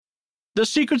The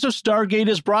Secrets of Stargate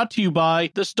is brought to you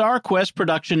by the StarQuest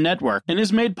Production Network and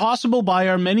is made possible by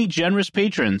our many generous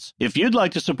patrons. If you'd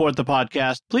like to support the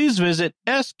podcast, please visit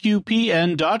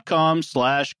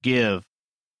sqpn.com/give.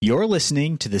 You're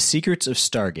listening to The Secrets of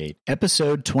Stargate,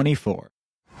 Episode 24.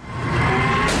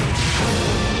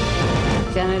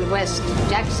 Lieutenant West,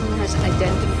 Jackson has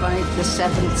identified the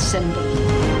seventh symbol.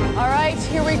 All right,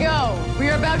 here we go. We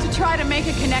are about to try to make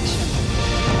a connection.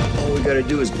 All we gotta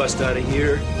do is bust out of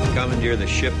here, commandeer the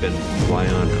ship, and fly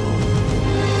on home.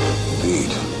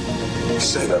 Indeed. You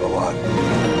say that a lot.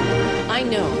 I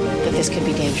know that this could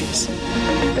be dangerous.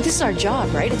 But this is our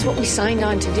job, right? It's what we signed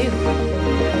on to do.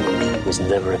 It was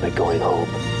never about going home.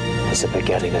 It's about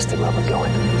getting us to where we're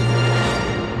going.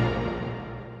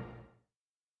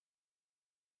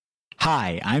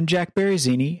 Hi, I'm Jack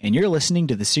Barazzini, and you're listening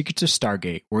to The Secrets of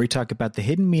Stargate, where we talk about the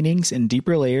hidden meanings and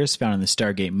deeper layers found in the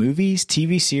Stargate movies,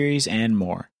 TV series, and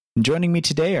more. And joining me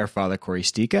today are Father Corey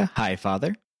Stika. Hi,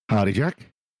 Father. Howdy,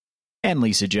 Jack. And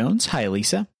Lisa Jones. Hi,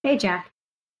 Lisa. Hey, Jack.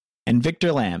 And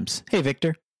Victor Lambs. Hey,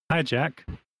 Victor. Hi, Jack.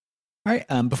 All right,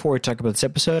 before we talk about this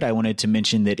episode, I wanted to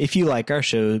mention that if you like our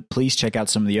show, please check out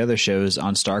some of the other shows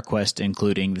on StarQuest,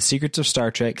 including The Secrets of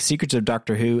Star Trek, Secrets of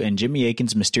Doctor Who, and Jimmy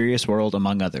Akin's Mysterious World,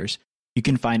 among others. You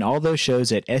can find all those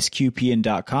shows at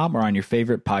sqpn.com or on your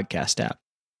favorite podcast app.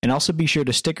 And also be sure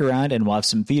to stick around and we'll have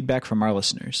some feedback from our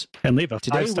listeners. And leave a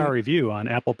 5-star review on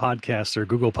Apple Podcasts or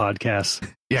Google Podcasts,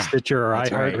 Stitcher or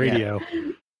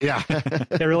iHeartRadio. Yeah.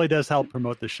 It really does help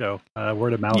promote the show.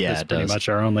 Word of mouth is pretty much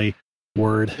our only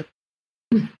word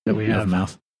that we have.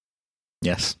 Mouth.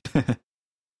 Yes. All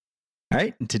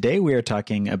right. And today we are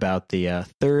talking about the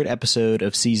third episode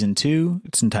of Season 2.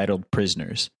 It's entitled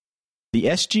Prisoners. The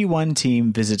SG-1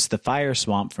 team visits the fire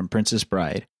swamp from Princess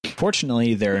Bride.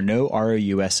 Fortunately, there are no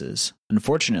ROUSs.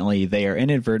 Unfortunately, they are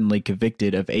inadvertently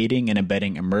convicted of aiding and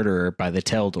abetting a murderer by the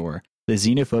Teldor, the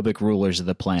xenophobic rulers of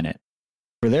the planet.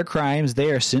 For their crimes,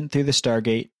 they are sent through the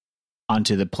Stargate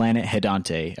onto the planet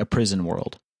Hedante, a prison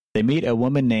world. They meet a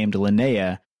woman named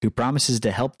Linnea, who promises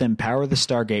to help them power the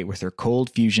Stargate with her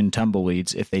cold fusion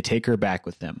tumbleweeds if they take her back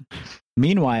with them.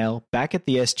 Meanwhile, back at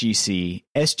the SGC,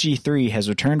 SG-3 has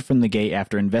returned from the gate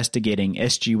after investigating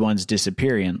SG-1's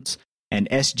disappearance, and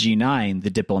SG-9, the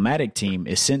diplomatic team,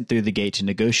 is sent through the gate to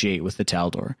negotiate with the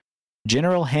Taldor.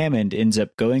 General Hammond ends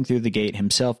up going through the gate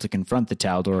himself to confront the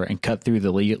Taldor and cut through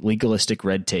the legalistic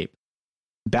red tape.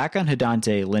 Back on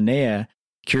Hedante, Linnea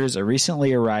cures a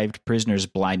recently arrived prisoner's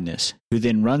blindness, who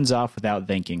then runs off without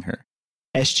thanking her.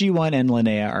 SG-1 and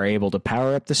Linnea are able to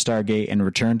power up the Stargate and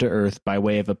return to Earth by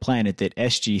way of a planet that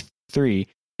SG-3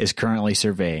 is currently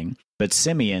surveying, but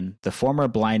Simeon, the former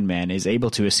blind man, is able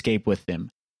to escape with them.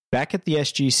 Back at the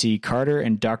SGC, Carter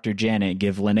and Dr. Janet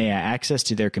give Linnea access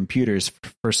to their computers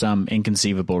for some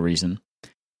inconceivable reason.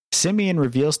 Simeon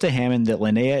reveals to Hammond that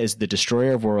Linnea is the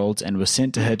destroyer of worlds and was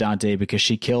sent to Hedante because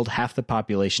she killed half the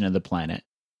population of the planet.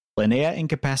 Linnea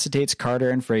incapacitates Carter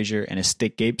and Fraser and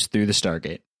escapes through the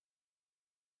Stargate.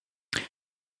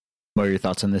 What are your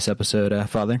thoughts on this episode,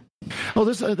 Father? Oh,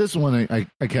 this one I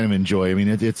kind of enjoy. I mean,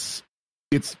 it's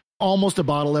almost a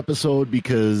bottle episode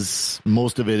because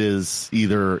most of it is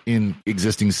either in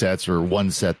existing sets or one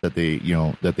set that they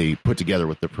put together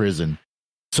with the prison.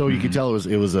 So you can tell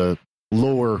it was a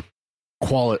lower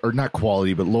quality, or not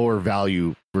quality, but lower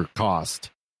value for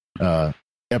cost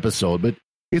episode. But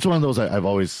it's one of those I've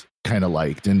always kind of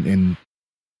liked, and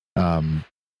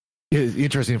it's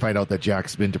interesting to find out that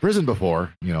Jack's been to prison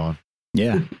before,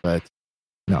 Yeah. But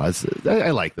no,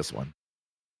 I like this one.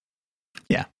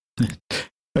 Yeah.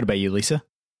 What about you, Lisa?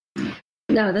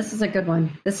 No, this is a good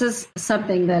one. This is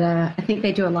something that I think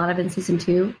they do a lot of in season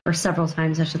 2, or several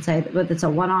times, I should say, but it's a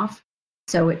one-off.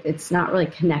 So it's not really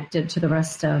connected to the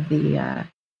rest of the,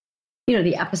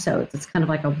 the episodes. It's kind of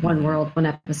like a one world, one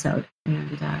episode.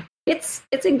 And it's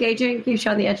engaging. You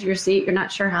show on the edge of your seat. You're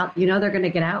not sure how, they're going to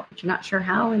get out, but you're not sure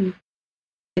how. And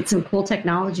it's some cool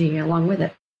technology along with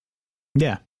it.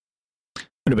 Yeah.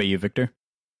 What about you, Victor?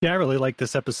 Yeah, I really like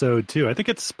this episode too. I think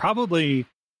it's probably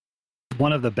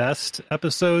one of the best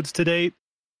episodes to date.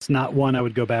 It's not one I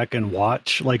would go back and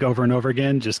watch like over and over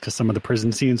again, just because some of the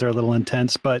prison scenes are a little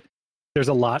intense, but there's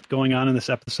a lot going on in this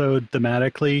episode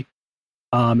thematically.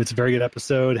 It's a very good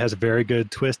episode, has a very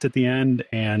good twist at the end.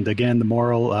 And again, the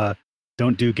moral,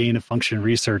 don't do gain of function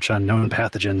research on known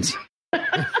pathogens.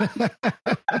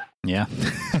 Yeah.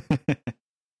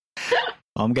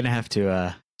 Well, I'm going to have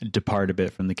to depart a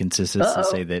bit from the consensus and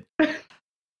say that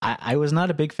I was not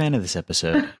a big fan of this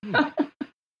episode.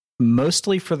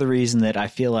 Mostly for the reason that I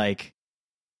feel like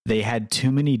they had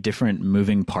too many different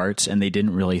moving parts and they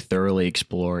didn't really thoroughly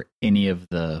explore any of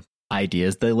the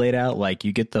ideas they laid out. Like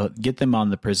you get them on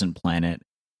the prison planet,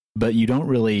 but you don't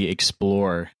really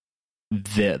explore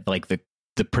the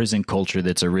prison culture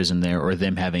that's arisen there or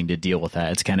them having to deal with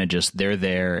that. It's kind of just they're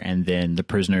there, and then the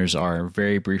prisoners are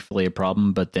very briefly a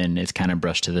problem, but then it's kind of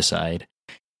brushed to the side.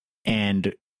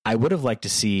 And I would have liked to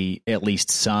see at least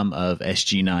some of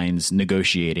SG9's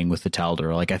negotiating with the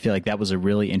Taldor. Like I feel like that was a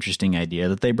really interesting idea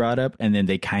that they brought up, and then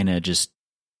they kind of just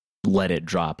let it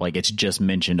drop. Like it's just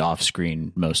mentioned off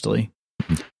screen mostly.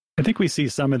 I think we see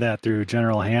some of that through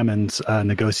General Hammond's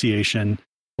negotiation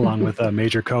along with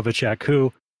Major Kovacic,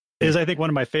 who is, I think, one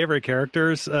of my favorite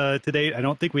characters to date. I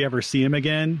don't think we ever see him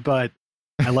again, but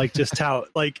I like just how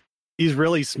he's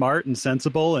really smart and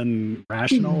sensible and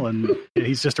rational, and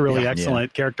he's just a really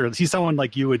excellent character. He's someone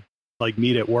like you would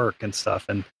meet at work and stuff,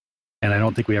 and I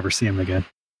don't think we ever see him again.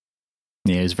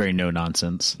 Yeah, he's very no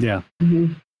nonsense. Yeah,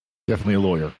 definitely a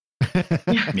lawyer.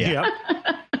 Yeah.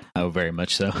 Oh, very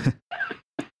much so.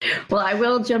 Well, I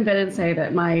will jump in and say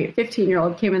that my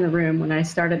 15-year-old came in the room when I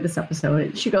started this episode,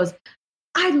 and she goes,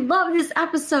 "I love this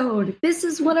episode. This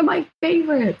is one of my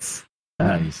favorites."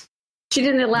 Nice. She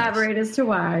didn't elaborate as to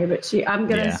why, but I'm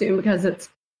going to assume because it's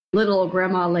little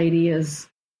grandma lady is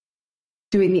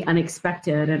doing the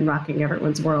unexpected and rocking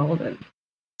everyone's world, and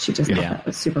she just thought that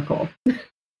was super cool.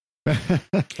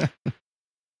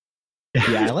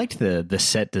 Yeah, I liked the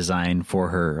set design for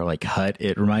her hut.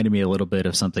 It reminded me a little bit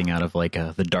of something out of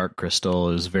the Dark Crystal.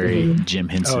 It was very Jim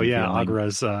Henson. Oh yeah,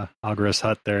 Agra's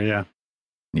hut there. Yeah,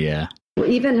 yeah. Well,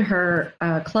 even her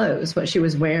clothes, what she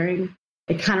was wearing,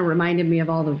 it kind of reminded me of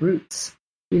all the roots,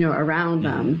 around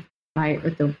them, right?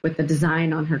 With the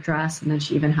design on her dress, and then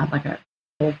she even had a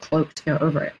whole cloak to go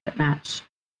over it that matched.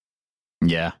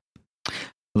 Yeah.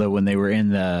 Although when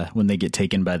they get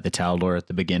taken by the Taldor at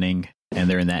the beginning, and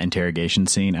they're in that interrogation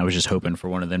scene, I was just hoping for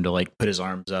one of them to put his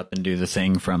arms up and do the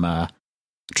thing from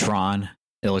Tron.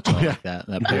 It looked like that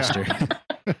poster.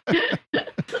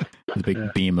 The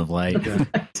big beam of light.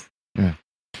 Yeah.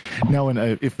 Now,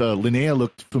 if Linnea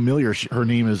looked familiar, her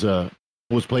name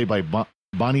was played by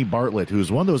Bonnie Bartlett, who's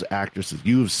one of those actresses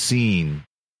you've seen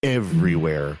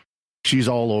everywhere. She's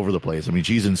all over the place. I mean,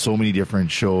 she's in so many different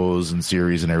shows and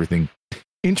series and everything.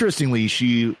 Interestingly,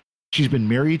 she's been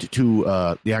married to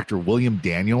the actor William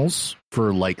Daniels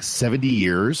for 70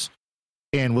 years.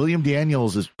 And William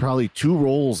Daniels is probably two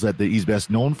roles that he's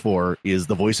best known for is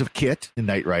the voice of Kit in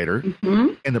Knight Rider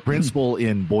and the principal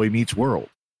in Boy Meets World.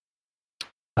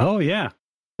 Oh, yeah.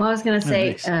 Well, I was going to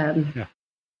say St.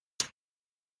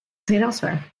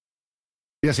 Elsewhere.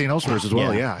 Yeah, St. Elsewhere as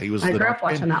well. Yeah, he was. I grew up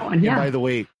watching that one. Yeah. And by the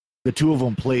way, the two of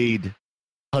them played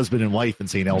husband and wife in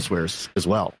St. Elsewhere's as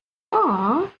well.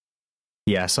 Aww.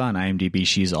 Yeah, I saw on IMDb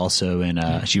she was also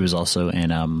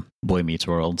in Boy Meets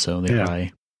World, so they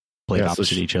probably played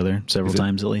opposite each other several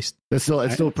times at least. It's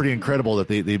still pretty incredible that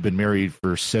they've been married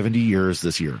for 70 years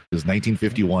this year, because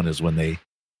 1951 is when they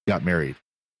got married.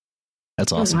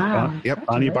 That's awesome. Wow. Yep.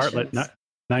 Bonnie Bartlett,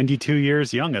 92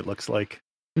 years young, it looks like.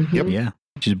 Mm-hmm. Yep. Yeah.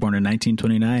 She was born in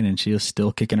 1929 and she is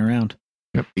still kicking around.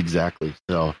 Yep, exactly.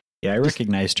 So yeah, I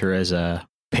recognized her as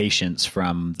Patience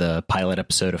from the pilot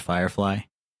episode of Firefly.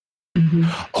 Mm-hmm.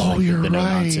 Oh, you're the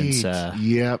right.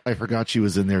 Yep, I forgot she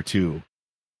was in there too.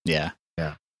 Yeah.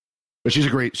 Yeah. But she's a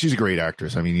great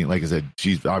actress. I mean, like I said,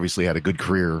 she's obviously had a good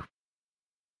career.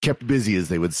 Kept busy, as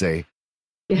they would say.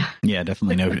 Yeah. Yeah,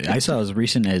 definitely. No, I saw as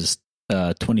recent as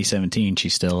 2017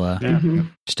 she's still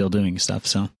still doing stuff.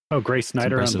 So Grace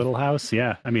Snyder on Little House.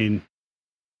 Yeah, I mean,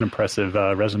 an impressive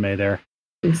resume there.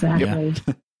 Exactly.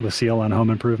 Yeah. Lucille on Home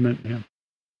Improvement. Yeah.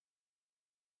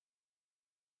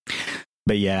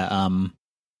 But yeah,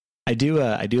 I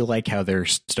do like how they're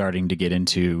starting to get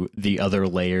into the other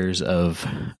layers of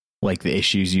the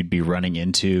issues you'd be running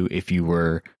into if you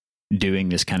were doing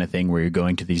this kind of thing where you're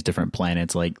going to these different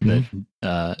planets,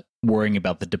 the worrying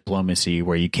about the diplomacy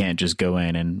where you can't just go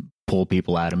in and pull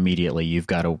people out immediately. You've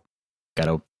got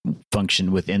to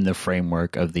function within the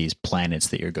framework of these planets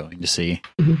that you're going to see.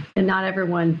 Mm-hmm. And not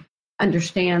everyone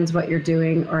understands what you're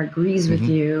doing or agrees with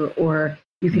you, or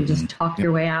you can just talk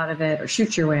your way out of it or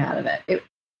shoot your way out of it.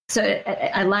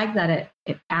 I like that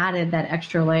it added that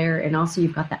extra layer, and also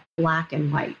you've got that black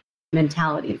and white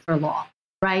mentality for law,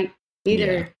 right?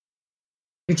 Either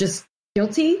you're just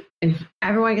guilty and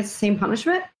everyone gets the same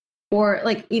punishment, or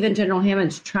even General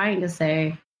Hammond's trying to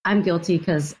say, I'm guilty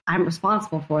because I'm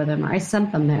responsible for them, or I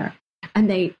sent them there. And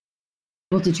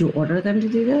did you order them to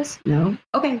do this? No.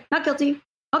 Okay, not guilty.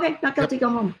 Okay, not guilty, go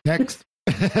home. Next.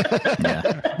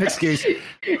 Next case.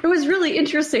 It was really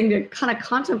interesting to kind of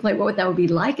contemplate what that would be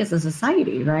like as a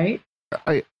society, right?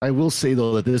 I will say,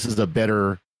 though, that this is a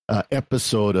better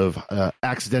episode of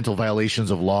accidental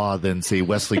violations of law than, say,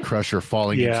 Wesley Crusher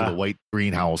falling into the white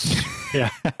greenhouse. Yeah.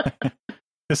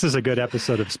 This is a good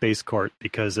episode of Space Court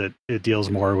because it deals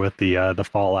more with the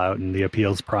fallout and the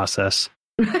appeals process.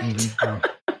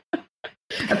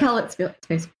 Appellate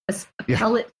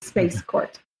space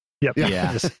court. Yep.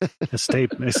 Yeah.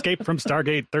 Escape from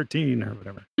Stargate 13 or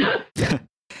whatever.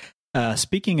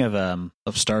 Speaking of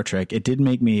Star Trek, it did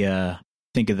make me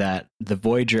think of the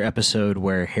Voyager episode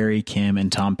where Harry, Kim,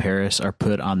 and Tom Paris are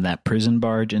put on that prison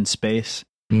barge in space.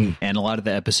 And a lot of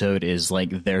the episode is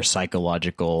like their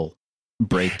psychological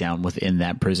breakdown within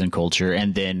that prison culture,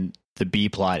 and then the B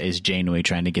plot is Janeway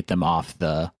trying to get them off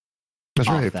the. That's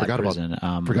right. I forgot about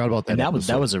that. And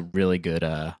that was a really good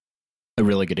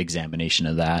examination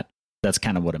of that. That's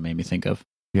kind of what it made me think of.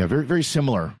 Yeah, very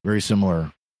similar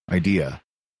idea.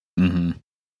 Mm-hmm.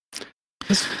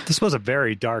 This was a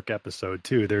very dark episode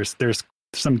too. There's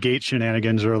some gate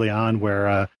shenanigans early on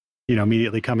where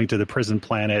immediately coming to the prison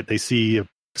planet, they see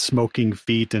smoking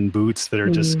feet and boots that are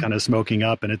just kind of smoking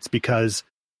up, and it's because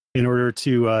in order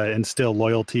to instill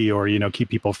loyalty or keep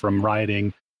people from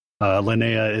rioting,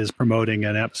 Linnea is promoting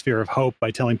an atmosphere of hope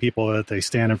by telling people that they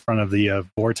stand in front of the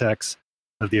vortex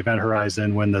of the event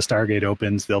horizon. When the Stargate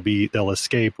opens, they'll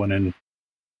escape. When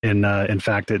in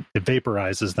fact it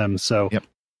vaporizes them. So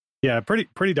yeah,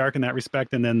 pretty dark in that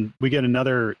respect. And then we get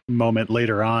another moment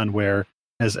later on where,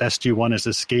 as SG-1 is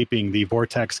escaping, the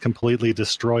vortex completely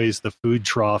destroys the food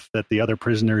trough that the other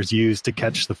prisoners use to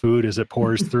catch the food as it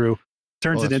pours through.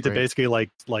 Turns it into basically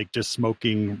like just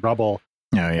smoking rubble.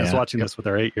 Oh, yeah. I was watching this with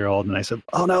our 8-year-old, and I said,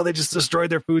 "Oh no, they just destroyed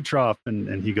their food trough."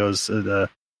 And he goes,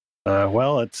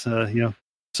 "Well, it's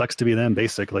sucks to be them,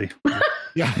 basically."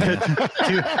 Yeah,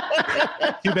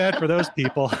 too bad for those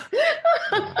people.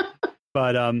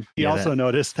 But he also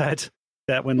noticed that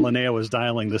when Linnea was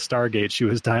dialing the Stargate, she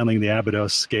was dialing the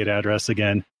Abydos gate address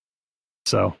again.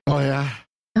 So. Oh yeah.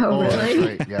 Oh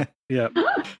really? That's right. Yeah. Yeah.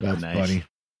 That's funny.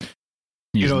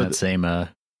 Using that same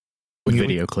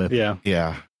video clip. Yeah.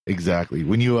 Yeah. Exactly.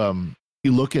 When you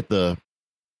look at the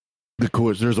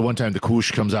Koosh, there's the one time the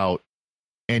Koosh comes out,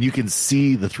 and you can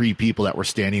see the three people that were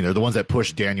standing there, the ones that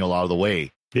pushed Daniel out of the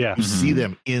way. Yeah. You see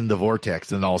them in the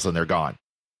vortex, and all of a sudden they're gone.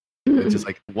 It's just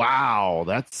like, wow,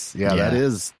 that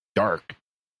is dark.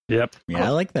 Yep. Yeah, I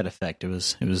like that effect. It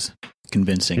was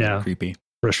convincing and creepy.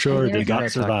 For sure, they got to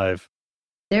survive.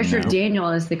 They're sure Daniel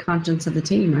is the conscience of the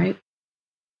team, right?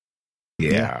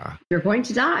 Yeah. You're going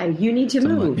to die. You need to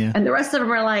move. Yeah. And the rest of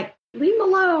them are like, leave him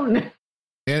alone.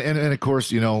 And of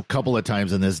course, a couple of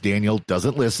times in this, Daniel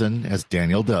doesn't listen, as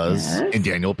Daniel does, and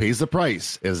Daniel pays the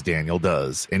price, as Daniel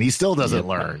does, and he still doesn't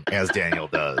learn, as Daniel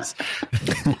does.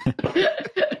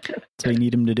 That's what you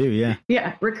need him to do, yeah.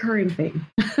 Yeah, recurring thing.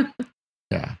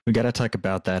 Yeah. We got to talk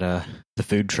about that, the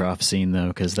food trough scene, though,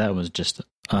 because that was just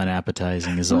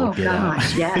unappetizing as all get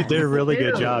out. Yeah. They did a really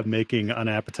good job making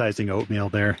unappetizing oatmeal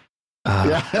there.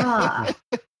 I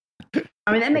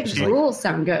mean, that makes rules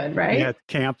sound good, right? Yeah,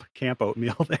 camp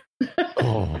oatmeal there.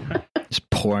 Just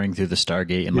pouring through the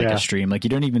Stargate in like a stream. Like you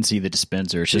don't even see the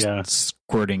dispenser. It's just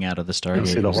squirting out of the Stargate. You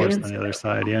see the horse on the other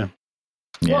side, yeah.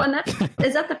 Well, and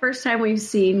is that the first time we've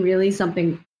seen really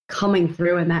something coming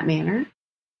through in that manner?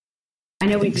 I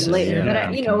know we did later,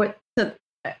 but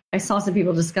I saw some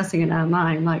people discussing it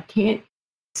online. Like,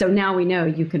 so now we know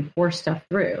you can pour stuff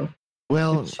through.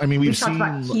 Well, I mean, we've talked seen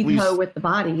about Keepo with the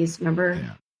bodies. Remember?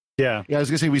 Yeah. I was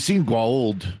gonna say we've seen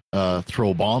Goa'uld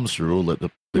throw bombs through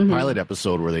the pilot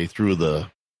episode where they threw the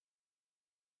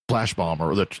flash bomb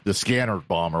or the scanner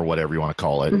bomb or whatever you want to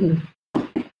call it.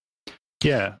 Mm-hmm.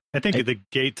 Yeah, I think the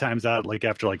gate times out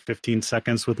after 15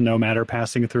 seconds with no matter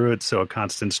passing through it. So a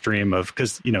constant stream of,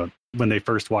 because when they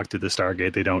first walk through the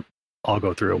Stargate, they don't all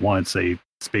go through at once. They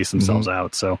space themselves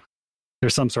out. So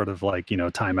there's some sort of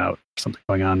timeout, something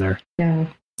going on there. Yeah.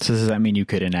 So does that mean you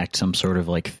could enact some sort of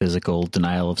physical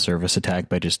denial of service attack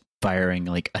by just firing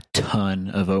a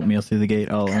ton of oatmeal through the gate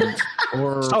all at once?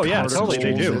 Or totally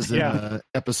they do. Yeah.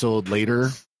 Episode later.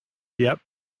 Yep.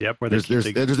 Where there's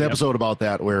an episode about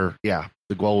that where the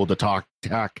Goa'uld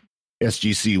attack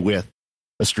SGC with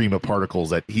a stream of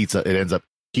particles that it ends up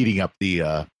heating up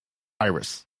the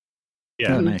iris.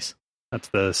 Yeah, nice. That's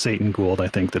the Satan Goa'uld, I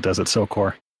think, that does it so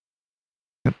core.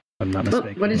 I'm not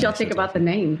mistaken. What did y'all think about the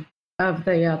name of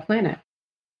the planet?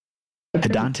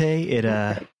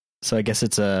 Dante. So I guess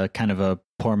it's a kind of a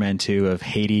portmanteau of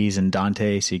Hades and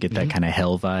Dante, so you get that kind of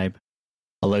hell vibe.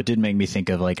 Although it did make me think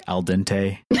of al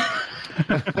dente.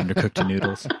 Undercooked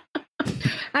noodles.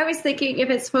 I was thinking if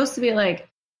it's supposed to be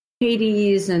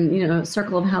Hades and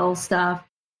Circle of Hell stuff,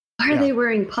 why are they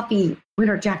wearing puffy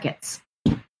winter jackets?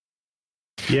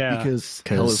 Yeah, because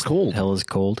hell is cold. Hell is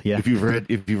cold. Yeah. If you've read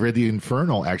the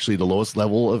Inferno, actually, the lowest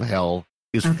level of hell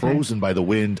is frozen by the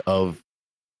wind of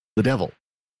the devil.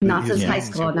 Not his high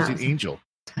school. He's an angel.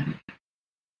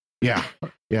 Yeah.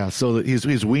 So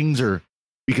his wings are,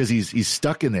 because he's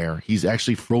stuck in there. He's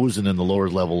actually frozen in the lower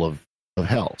level of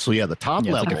hell. So the top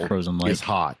level like a frozen lake. is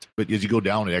hot, but as you go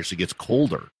down, it actually gets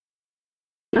colder.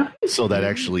 So that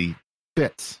actually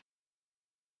fits.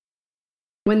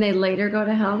 When they later go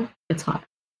to hell, it's hot.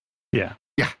 Yeah.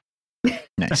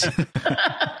 Nice.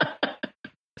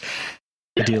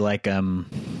 I do like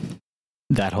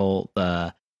that whole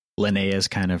Linnea's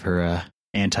kind of her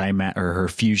anti-matter or her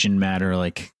fusion matter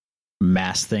like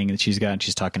mass thing that she's got.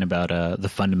 She's talking about the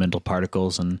fundamental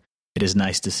particles, and it is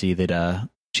nice to see that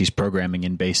she's programming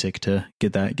in BASIC to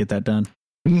get that done.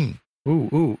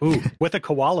 Ooh. With a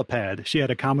koala pad. She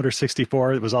had a Commodore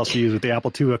 64 that was also used with the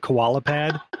Apple II, a koala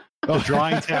pad. The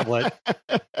drawing tablet.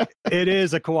 It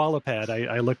is a koala pad.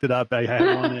 I looked it up. I had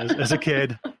one as a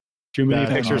kid. Drew many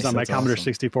pictures on my Commodore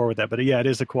 64 with that. But it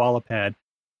is a koala pad.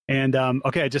 And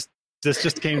this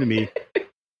just came to me.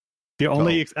 The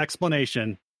only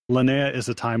explanation, Linnea is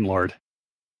a Time Lord.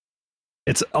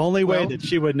 It's the only way that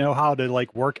she would know how to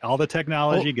like work all the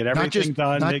technology, get everything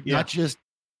done. Not just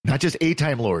a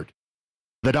Time Lord,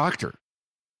 the Doctor.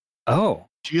 Oh,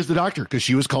 she is the Doctor because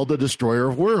she was called the Destroyer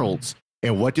of Worlds.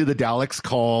 And what do the Daleks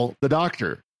call the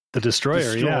Doctor? The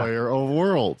Destroyer of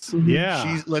Worlds.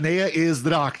 Yeah. Linnea is the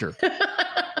Doctor.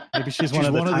 Maybe she's one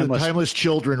of the timeless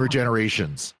children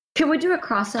regenerations. Can we do a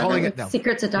crossover with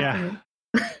Secrets of Doctor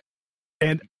Who?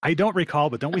 And I don't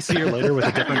recall, but don't we see her later with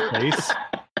a different face?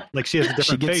 Like she has a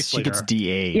different face. She gets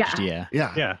de-aged. Yeah.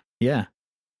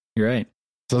 You're right.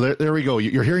 So there we go.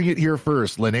 You're hearing it here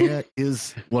first. Linnea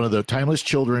is one of the timeless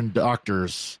children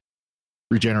Doctor's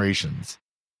regenerations.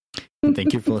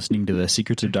 Thank you for listening to the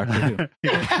Secrets of Doctor Who.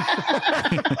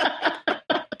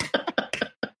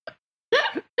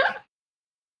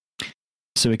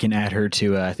 So we can add her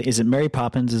to, is it Mary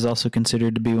Poppins is also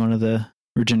considered to be one of the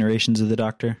regenerations of the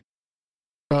Doctor?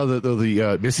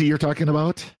 The Missy you're talking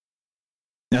about?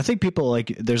 I think people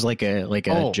there's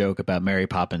a joke about Mary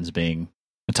Poppins being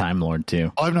a Time Lord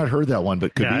too. I've not heard that one,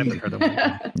 but could be. I haven't heard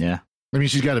that one. Yeah. I mean,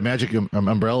 she's got a magic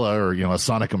umbrella or, a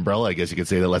sonic umbrella, I guess you could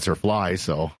say, that lets her fly.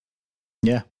 So,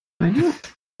 yeah.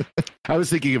 I was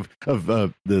thinking of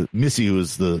the Missy, who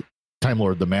is the Time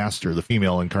Lord, the Master, the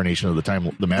female incarnation of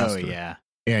the Master. Oh, yeah.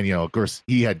 And, of course,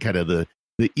 he had kind of the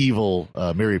evil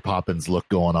Mary Poppins look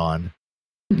going on.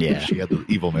 Yeah. She had the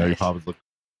evil Mary Poppins look.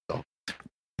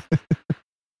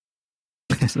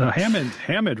 So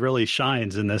Hammond really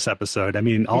shines in this episode. I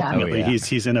mean, ultimately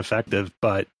he's ineffective,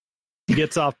 but he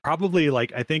gets off probably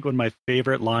I think one of my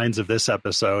favorite lines of this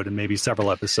episode and maybe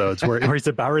several episodes where he's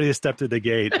about ready to step to the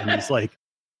gate and he's like,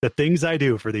 the things I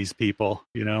do for these people,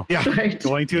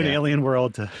 going to an alien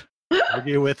world to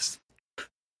argue with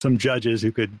some judges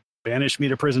who could banish me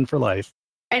to prison for life.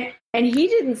 And he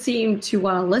didn't seem to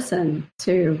want to listen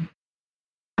to,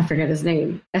 I forget his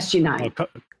name, SG9.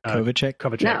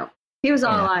 Kovacic? No. He was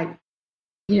all like,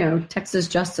 Texas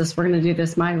justice, we're going to do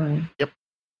this my way. Yep.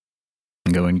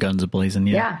 Going guns a-blazing,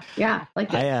 Yeah.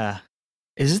 Like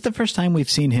is this the first time we've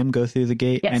seen him go through the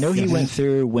gate? Yes. I know he went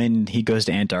through when he goes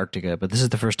to Antarctica, but this is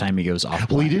the first time he goes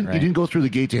off. Well, he didn't go through the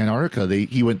gate to Antarctica.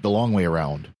 He went the long way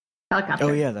around. Helicopter.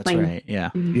 Oh, yeah, that's right. Yeah.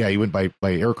 Mm-hmm. Yeah, he went by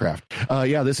aircraft.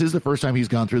 This is the first time he's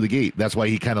gone through the gate. That's why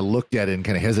he kind of looked at it and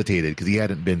kind of hesitated because he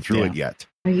hadn't been through it yet.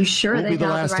 Are you sure Won't they be the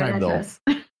got last the right time, address?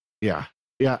 though. Yeah.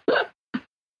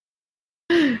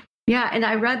 Yeah, and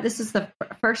I read this is the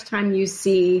first time you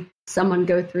see someone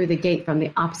go through the gate from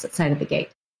the opposite side of the gate.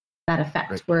 That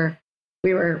effect where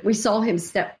we saw him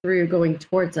step through going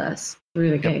towards us through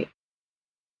the gate.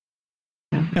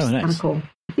 Yeah, nice. Kind of cool.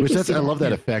 I love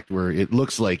that effect where it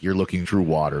looks like you're looking through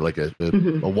water, like a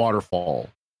waterfall.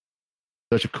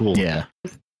 Such a cool effect.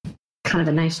 Kind of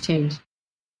a nice change.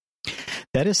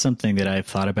 That is something that I've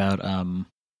thought about.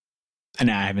 And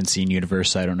I haven't seen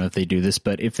Universe, so I don't know if they do this,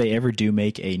 but if they ever do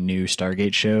make a new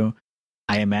Stargate show,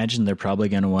 I imagine they're probably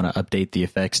going to want to update the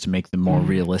effects to make them more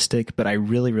realistic. But I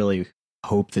really, really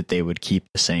hope that they would keep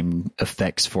the same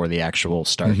effects for the actual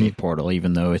Stargate portal,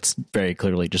 even though it's very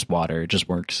clearly just water. It just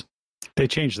works. They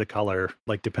change the color,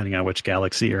 depending on which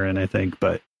galaxy you're in, I think,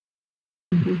 but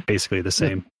basically the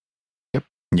same. Yep.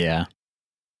 Yeah.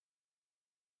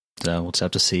 So we'll just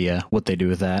have to see what they do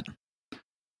with that.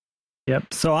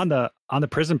 Yep. So on the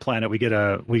prison planet, we get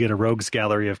a rogues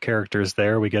gallery of characters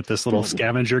there. We get this little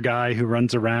scavenger guy who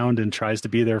runs around and tries to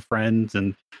be their friend,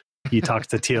 and he talks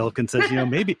to Teal'c and says,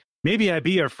 maybe I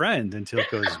be your friend. And Teal'c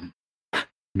goes,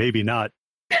 maybe not.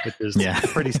 Which is a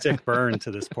pretty sick burn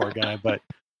to this poor guy. But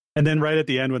And then right at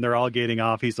the end when they're all gating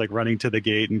off, he's like running to the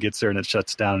gate and gets there and it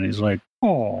shuts down and he's like,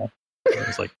 oh.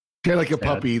 It's like kind of like a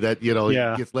puppy that,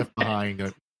 gets left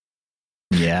behind.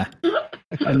 Yeah.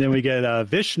 And then we get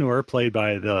Vishnur, played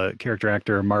by the character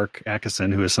actor Mark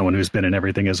Atkinson, who is someone who's been in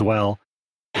everything as well.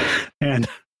 And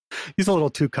he's a little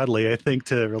too cuddly, I think,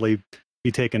 to really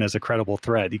be taken as a credible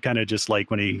threat. He kind of just like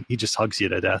when he just hugs you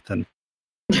to death,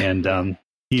 and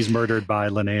he's murdered by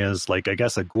Linnea's, like, I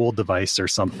guess a Gould device or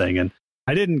something. And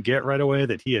I didn't get right away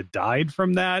that he had died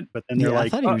from that, but then they're like, I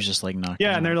thought he was just like knocked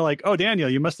out. And they're like, oh, Daniel,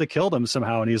 you must have killed him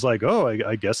somehow. And he's like, oh,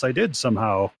 I guess I did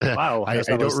somehow. Wow. I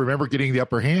don't remember getting the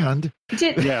upper hand.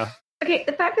 Yeah. Okay,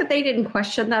 the fact that they didn't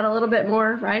question that a little bit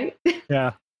more, right?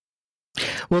 Yeah.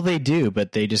 Well, they do,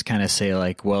 but they just kind of say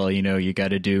like, well, you got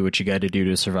to do what you got to do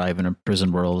to survive in a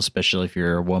prison world, especially if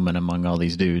you're a woman among all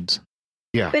these dudes.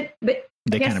 Yeah. But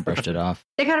they kind of brushed it off.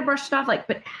 They kind of brushed it off, like,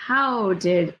 but how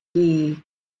did he,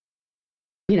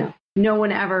 no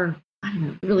one ever, I don't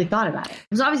know, really thought about it.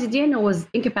 Because obviously Daniel was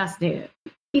incapacitated.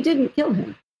 He didn't kill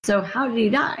him. So how did he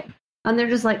die? And they're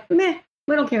just like, meh,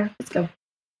 we don't care. Let's go.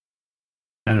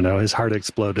 I don't know. His heart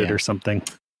exploded or something.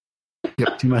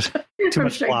 Yep. Too much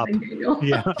flop.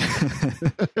 Yeah.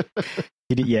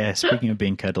 He did, yeah. Speaking of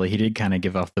being cuddly, he did kind of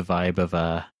give off the vibe of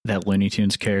that Looney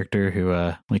Tunes character who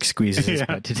like squeezes his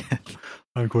butt to death.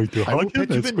 I'm going to hug him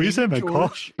and squeeze him and call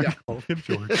him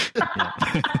George.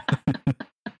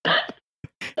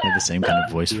 Had the same kind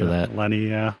of voice for that. Lenny,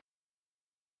 yeah.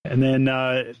 And then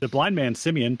the blind man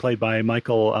Simeon, played by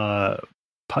Michael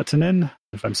Putinen,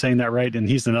 if I'm saying that right, and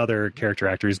he's another character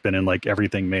actor who's been in like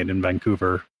everything made in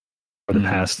Vancouver for the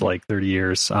past like 30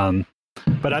 years.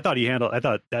 But I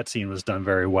thought that scene was done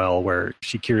very well, where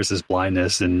she cures his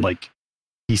blindness and like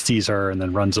he sees her and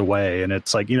then runs away, and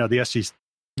it's like, the SGs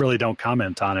really don't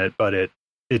comment on it, but it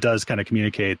does kind of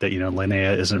communicate that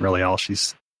Linnea isn't really all she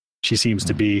seems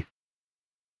to be.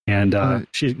 And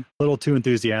she's a little too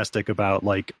enthusiastic about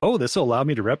like, oh, this will allow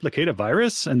me to replicate a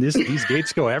virus, and these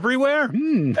gates go everywhere.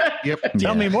 Yep.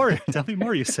 Tell me more. Tell me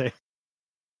more. You say.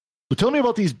 Well, tell me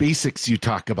about these basics you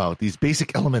talk about. These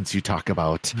basic elements you talk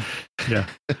about. Yeah.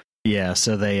 Yeah.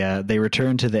 So they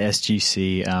return to the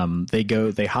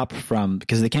SGC. They hop from,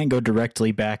 because they can't go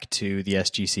directly back to the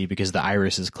SGC because the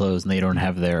iris is closed and they don't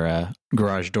have their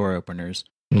garage door openers.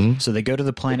 Mm-hmm. So they go to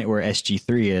the planet where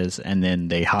SG3 is, and then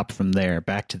they hop from there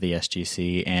back to the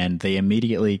SGC, and they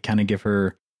immediately kind of give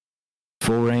her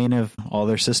full reign of all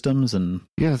their systems. And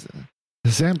yes,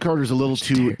 Sam Carter's a little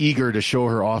too eager to show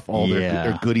her off all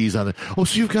their goodies on it. Oh,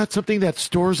 so you've got something that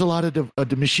stores a lot of a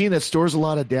machine that stores a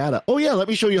lot of data. Oh yeah, let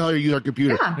me show you how to use our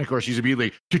computer. Yeah. And of course, she's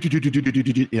immediately,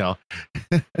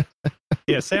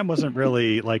 Yeah, Sam wasn't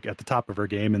really like at the top of her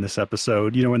game in this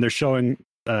episode. When they're showing.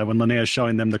 When Linnea's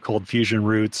showing them the cold fusion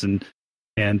roots, and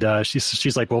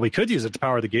she's like, well, we could use it to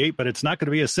power the gate, but it's not going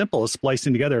to be as simple as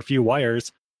splicing together a few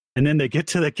wires. And then they get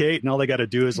to the gate, and all they got to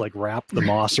do is like wrap the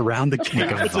moss around the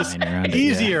gate. It's just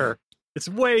easier. It's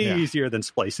way easier than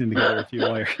splicing together a few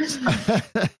wires.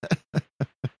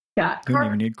 Yeah, you don't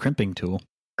even need a crimping tool.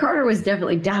 Carter was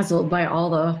definitely dazzled by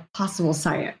all the possible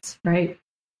science, right?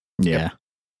 Yeah.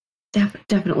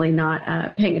 Definitely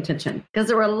not paying attention, because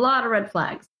there were a lot of red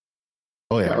flags.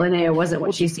 Oh yeah, Linnea wasn't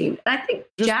what she seemed. I think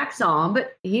Jack saw him,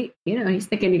 but he's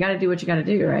thinking you got to do what you got to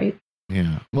do, right?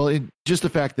 Yeah. Well, just the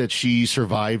fact that she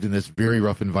survived in this very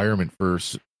rough environment for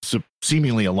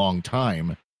seemingly a long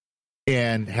time,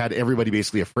 and had everybody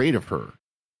basically afraid of her.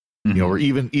 Mm-hmm. Or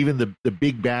even the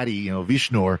big baddie,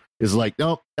 Vishnur is like,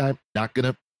 no, I'm not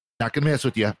gonna mess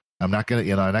with you. I'm not gonna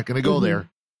go there.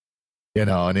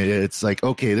 And it's like,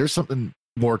 okay, there's something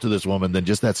more to this woman than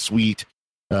just that sweet.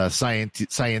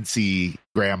 Science-y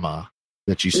grandma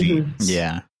that you see.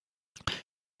 Yeah.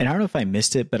 And I don't know if I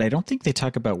missed it, but I don't think they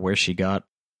talk about where she got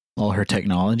all her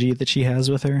technology that she has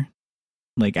with her.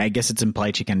 Like, I guess it's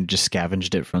implied she kind of just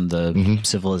scavenged it from the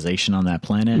civilization on that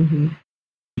planet. Mm-hmm.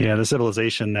 Yeah, the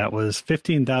civilization that was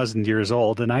 15,000 years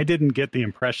old. And I didn't get the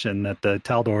impression that the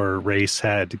Taldor race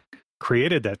had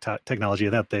created that technology,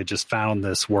 that they just found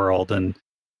this world and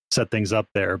set things up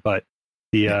there. But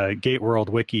the Gate World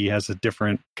Wiki has a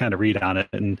different kind of read on it.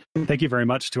 And thank you very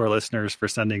much to our listeners for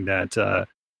sending that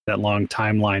long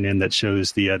timeline in that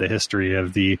shows the history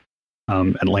of the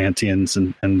Atlanteans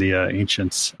and the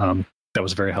ancients. That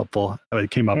was very helpful.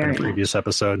 It came up in a previous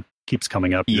episode. Keeps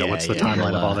coming up. What's the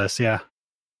timeline of all this? Yeah.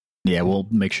 Yeah, we'll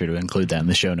make sure to include that in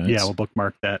the show notes. Yeah, we'll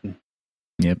bookmark that.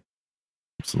 Yep.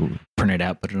 Absolutely. Print it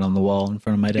out, put it on the wall in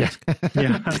front of my desk.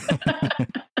 Yeah.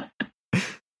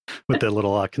 With the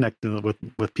little connected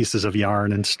with pieces of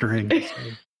yarn and string.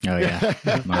 Oh yeah,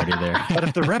 I'm already there. But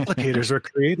if the replicators were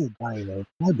created by the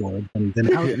cyborg, then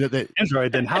how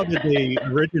Android? Then how did they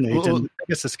originate in the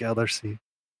Pegasus galaxy?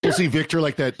 We'll see Victor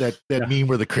like that meme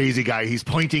where the crazy guy, he's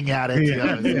pointing at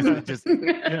it.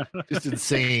 Just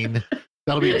insane.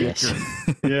 That'll be a picture.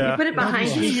 Yeah. You put it behind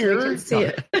you so we can see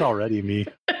it. It's already me.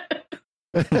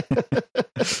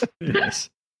 Nice.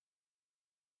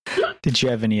 Did you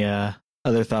have any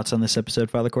other thoughts on this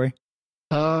episode, Father Corey?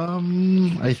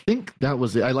 I think that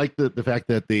was it. I like the fact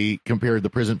that they compared the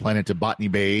prison planet to Botany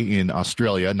Bay in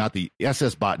Australia, not the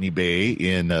SS Botany Bay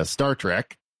in Star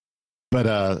Trek. But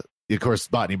of course,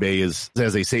 Botany Bay is,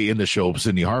 as they say in the show,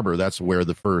 Sydney Harbor. That's where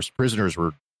the first prisoners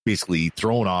were basically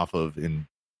thrown off of in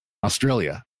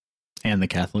Australia. And the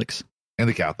Catholics.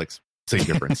 Same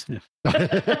difference.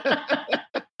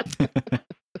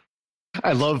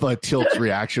 I love Tilt's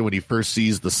reaction when he first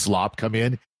sees the slop come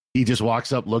in. He just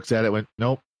walks up, looks at it, went,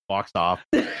 nope, walks off.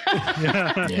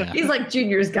 Yeah. He's like,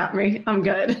 Junior's got me. I'm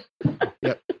good.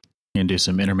 Yep. And do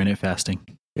some intermittent fasting.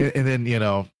 And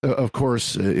then, of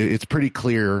course, it's pretty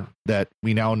clear that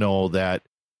we now know that,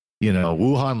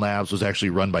 Wuhan Labs was actually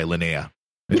run by Linnea.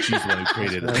 And she's the one who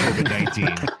created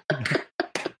COVID-19.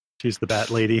 She's the bat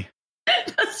lady.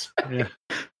 That's right. Yeah.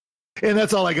 And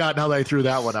that's all I got now that I threw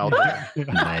that one out there.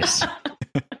 Nice.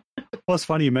 Well, it's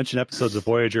funny you mentioned episodes of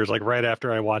Voyagers. Like right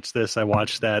after I watched this, I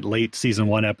watched that late season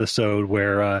 1 episode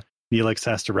where Neelix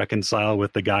has to reconcile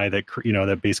with the guy that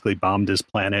that basically bombed his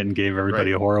planet and gave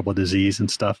everybody a horrible disease and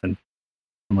stuff, and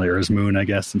or his moon, I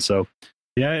guess. And so,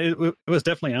 yeah, it was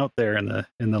definitely out there in the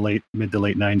mid to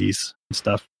late 90s and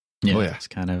stuff. Yeah, it's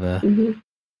kind of a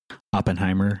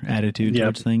Oppenheimer attitude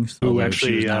towards things. Who Although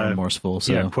actually she was not remorseful.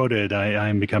 So quoted, "I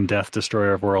am become death,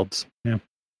 destroyer of worlds." Yeah,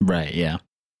 right. Yeah.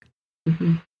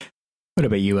 Mm-hmm. What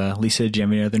about you, Lisa? Do you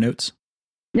have any other notes?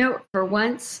 No, for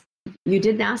once, you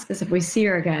didn't ask us if we see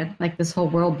her again, like this whole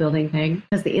world building thing,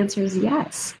 because the answer is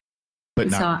yes. But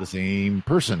not the same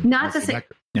person. Not the same.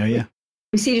 Oh, yeah.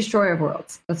 We see Destroyer of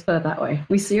Worlds. Let's put it that way.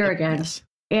 We see her again. Yes.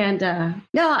 And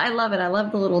no, I love it. I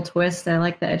love the little twist. I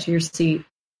like the edge of your seat.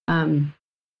 Kind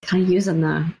of using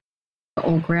the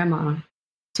old grandma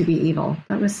to be evil.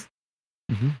 That was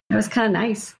kind of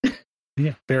nice.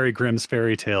 Yeah, Barry Grimm's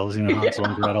fairy tales, Hansel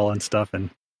and Gretel and stuff, and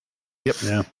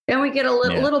yeah. And we get a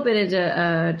little bit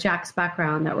into Jack's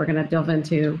background that we're going to delve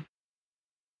into.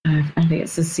 I think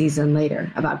it's this season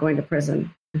later about going to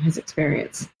prison and his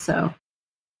experience. So,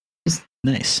 just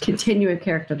nice continuing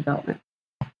character development.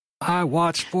 I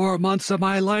watched 4 months of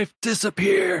my life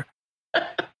disappear.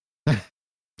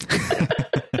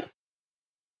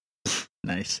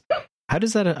 Nice. How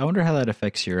does that? I wonder how that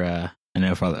affects your. I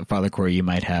know Father Corey, you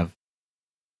might have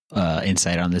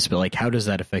insight on this, but like, how does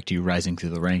that affect you rising through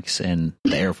the ranks in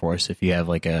the Air Force if you have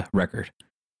like a record?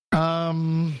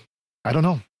 I don't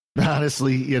know.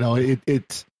 Honestly,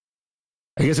 it's.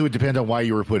 I guess it would depend on why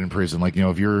you were put in prison. Like,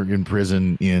 if you're in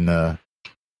prison in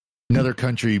another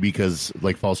country because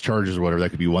like false charges or whatever, that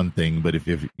could be one thing. But if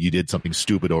you did something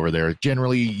stupid over there,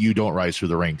 generally you don't rise through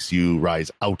the ranks. You rise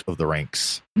out of the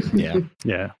ranks. Yeah.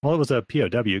 Yeah. Well, it was a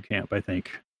POW camp, I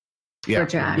think. Yeah.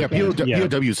 Jack,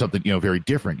 POW is something, very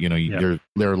different.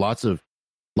 There are lots of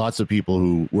people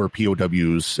who were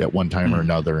POWs at one time or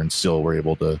another and still were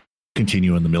able to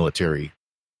continue in the military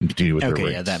and continue with their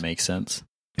ranks. Yeah, that makes sense.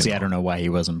 See, I don't know why he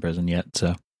was in prison yet,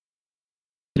 so.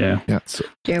 Yeah. So.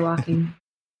 Jaywalking.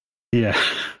 Yeah.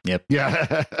 Yep.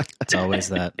 Yeah. It's always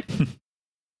that.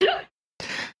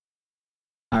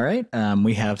 All right.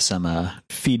 We have some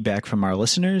feedback from our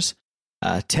listeners.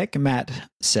 Tech Matt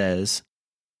says,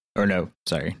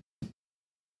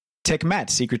 Tech Matt,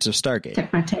 Secrets of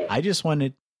Stargate. I just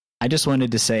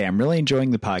wanted to say I'm really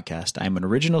enjoying the podcast. I'm an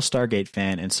original Stargate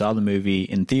fan and saw the movie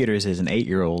in theaters as an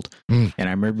 8-year-old, and I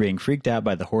remember being freaked out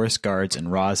by the Horus guards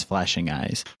and Ra's flashing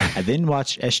eyes. I then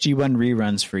watched SG-1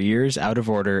 reruns for years out of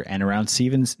order, and around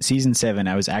season 7,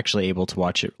 I was actually able to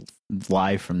watch it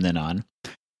live from then on.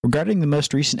 Regarding the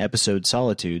most recent episode,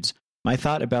 Solitudes, my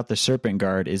thought about the Serpent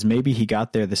Guard is maybe he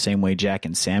got there the same way Jack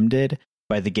and Sam did,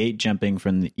 by the gate jumping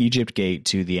from the Egypt gate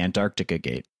to the Antarctica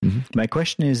gate. Mm-hmm. My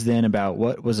question is then about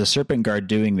what was a Serpent Guard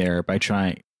doing there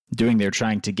trying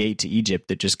to gate to Egypt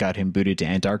that just got him booted to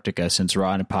Antarctica since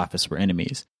Ra and Apophis were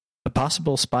enemies. A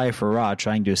possible spy for Ra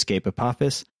trying to escape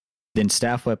Apophis, then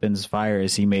staff weapons fire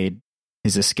as he made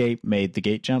his escape made the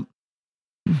gate jump.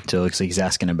 So it looks like he's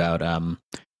asking about on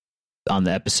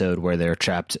the episode where they're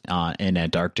trapped in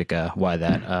Antarctica, why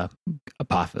that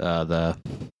the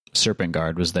Serpent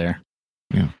Guard was there.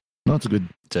 Yeah, no, that's a good.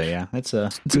 So yeah, it's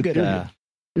a good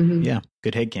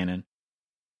good headcanon.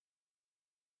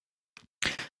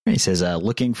 He says,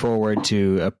 looking forward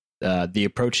to the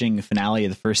approaching finale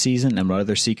of the first season and what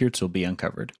other secrets will be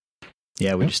uncovered.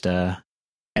 Yeah, we just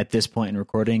at this point in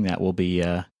recording, that will be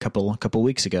a couple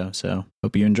weeks ago. So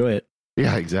hope you enjoy it.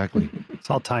 Yeah, exactly. It's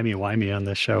all timey-wimey on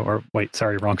this show. Or wait,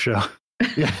 sorry, wrong show.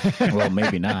 Yeah. Well,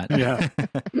 maybe not. Yeah.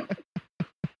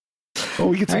 Oh,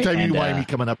 we get some All right, timey-wimey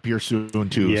coming up here soon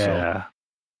too. Yeah. So.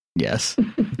 Yes.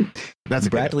 That's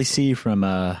Bradley C. from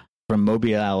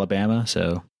Mobile, Alabama.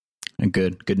 So a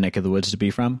good neck of the woods to be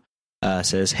from.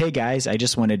 Says, "Hey guys, I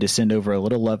just wanted to send over a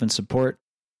little love and support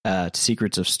to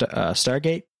Secrets of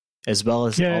Stargate, as well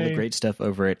as all the great stuff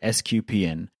over at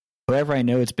SQPN. However, I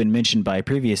know it's been mentioned by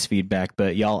previous feedback,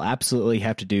 but y'all absolutely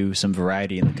have to do some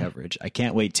variety in the coverage. I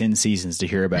can't wait 10 seasons to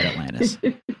hear about Atlantis."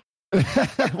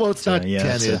 Well, it's not 10,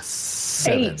 it's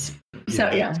 7. 8. So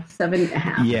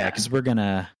 7.5. Yeah, because we're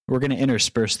gonna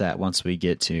intersperse that once we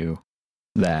get to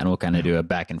that, and we'll kind of do a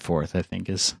back and forth. I think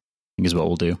is what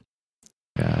we'll do.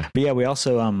 Yeah, but yeah, we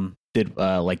also did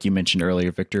like you mentioned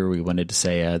earlier, Victor. We wanted to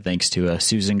say thanks to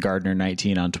Susan Gardner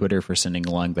 19 on Twitter for sending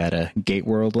along that Gate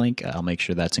World link. I'll make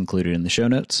sure that's included in the show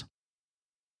notes.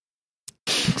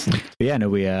 But yeah, no,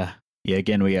 we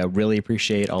again, we really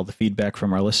appreciate all the feedback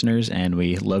from our listeners, and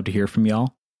we love to hear from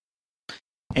y'all.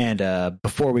 And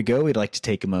before we go, we'd like to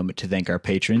take a moment to thank our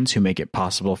patrons who make it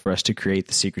possible for us to create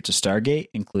the Secrets of Stargate,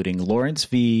 including Lawrence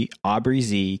V, Aubrey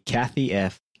Z, Kathy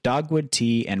F, Dogwood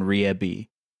T, and Rhea B.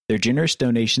 Their generous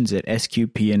donations at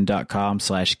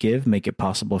sqpn.com/give make it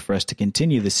possible for us to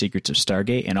continue the Secrets of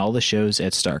Stargate and all the shows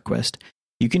at StarQuest.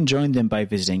 You can join them by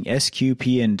visiting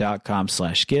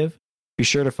sqpn.com/give. Be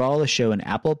sure to follow the show on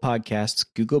Apple Podcasts,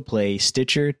 Google Play,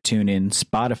 Stitcher, TuneIn,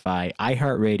 Spotify,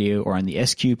 iHeartRadio, or on the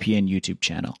SQPN YouTube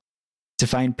channel. To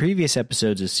find previous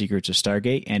episodes of Secrets of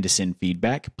Stargate and to send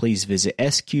feedback, please visit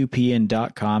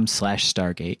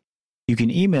sqpn.com/Stargate. You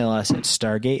can email us at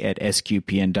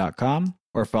stargate@sqpn.com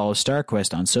or follow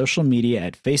StarQuest on social media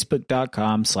at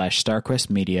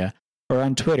facebook.com/StarQuestMedia or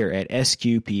on Twitter at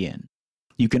SQPN.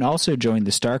 You can also join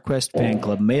the StarQuest Fan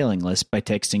Club mailing list by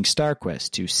texting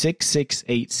StarQuest to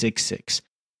 66866.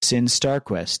 Send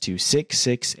StarQuest to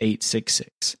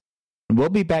 66866. And we'll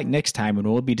be back next time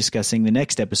when we'll be discussing the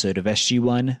next episode of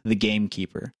SG-1, The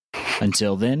Gamekeeper.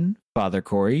 Until then, Father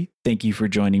Corey, thank you for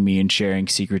joining me and sharing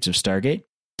Secrets of Stargate.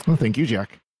 Well, thank you,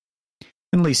 Jack.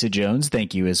 And Lisa Jones,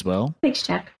 thank you as well. Thanks,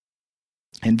 Jack.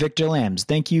 And Victor Lambs,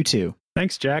 thank you too.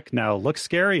 Thanks, Jack. Now look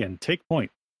scary and take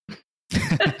point.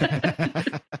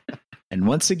 And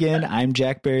once again, I'm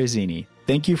Jack Barazzini.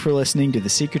 Thank you for listening to The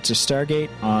Secrets of Stargate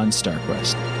on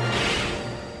StarQuest.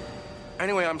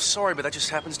 Anyway, I'm sorry, but that just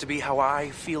happens to be how I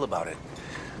feel about it.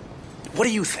 What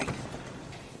do you think?